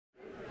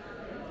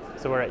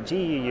So we're at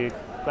GUU,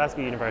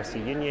 Glasgow University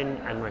Union,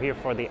 and we're here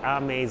for the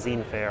Ahhhh May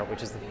Zine Fair,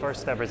 which is the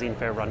first ever zine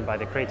fair run by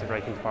the Creative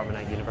Writing Department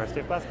at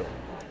University of Glasgow.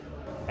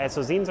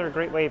 So zines are a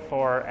great way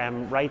for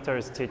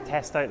writers to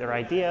test out their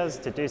ideas,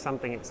 to do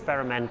something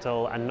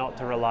experimental and not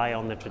to rely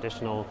on the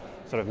traditional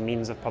sort of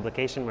means of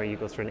publication where you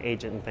go through an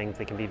agent and things.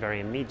 They can be very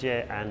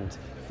immediate and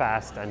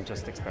fast and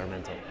just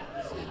experimental.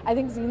 I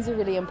think zines are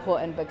really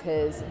important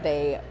because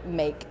they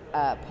make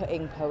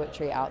putting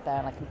poetry out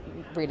there like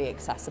really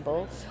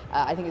accessible.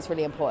 I think it's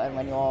really important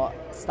when you're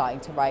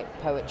starting to write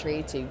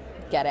poetry to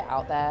get it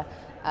out there.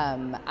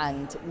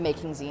 And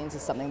making zines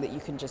is something that you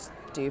can just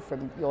do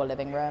from your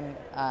living room.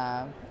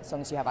 As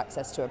long as you have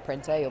access to a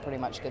printer, you're pretty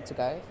much good to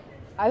go.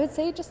 I would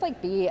say just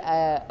like be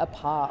a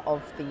part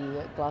of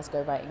the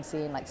Glasgow writing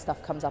scene. Like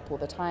stuff comes up all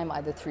the time,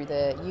 either through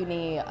the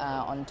uni,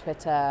 on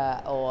Twitter,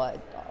 or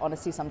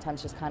honestly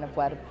sometimes just kind of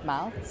word of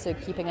mouth. So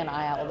keeping an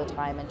eye out all the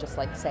time and just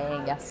like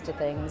saying yes to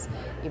things,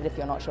 even if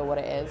you're not sure what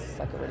it is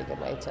like a really good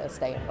way to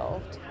stay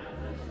involved.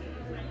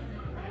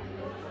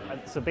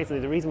 So basically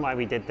the reason why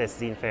we did this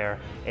zine fair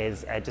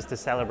is just to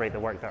celebrate the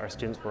work that our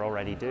students were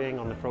already doing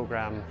on the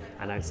programme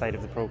and outside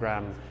of the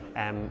programme.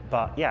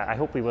 But yeah, I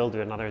hope we will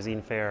do another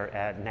zine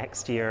fair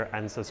next year,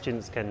 and so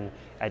students can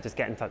just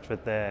get in touch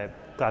with the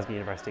Glasgow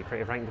University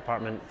Creative Writing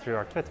Department through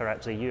our Twitter,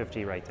 actually,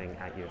 UofG Writing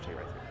at UofG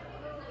Writing.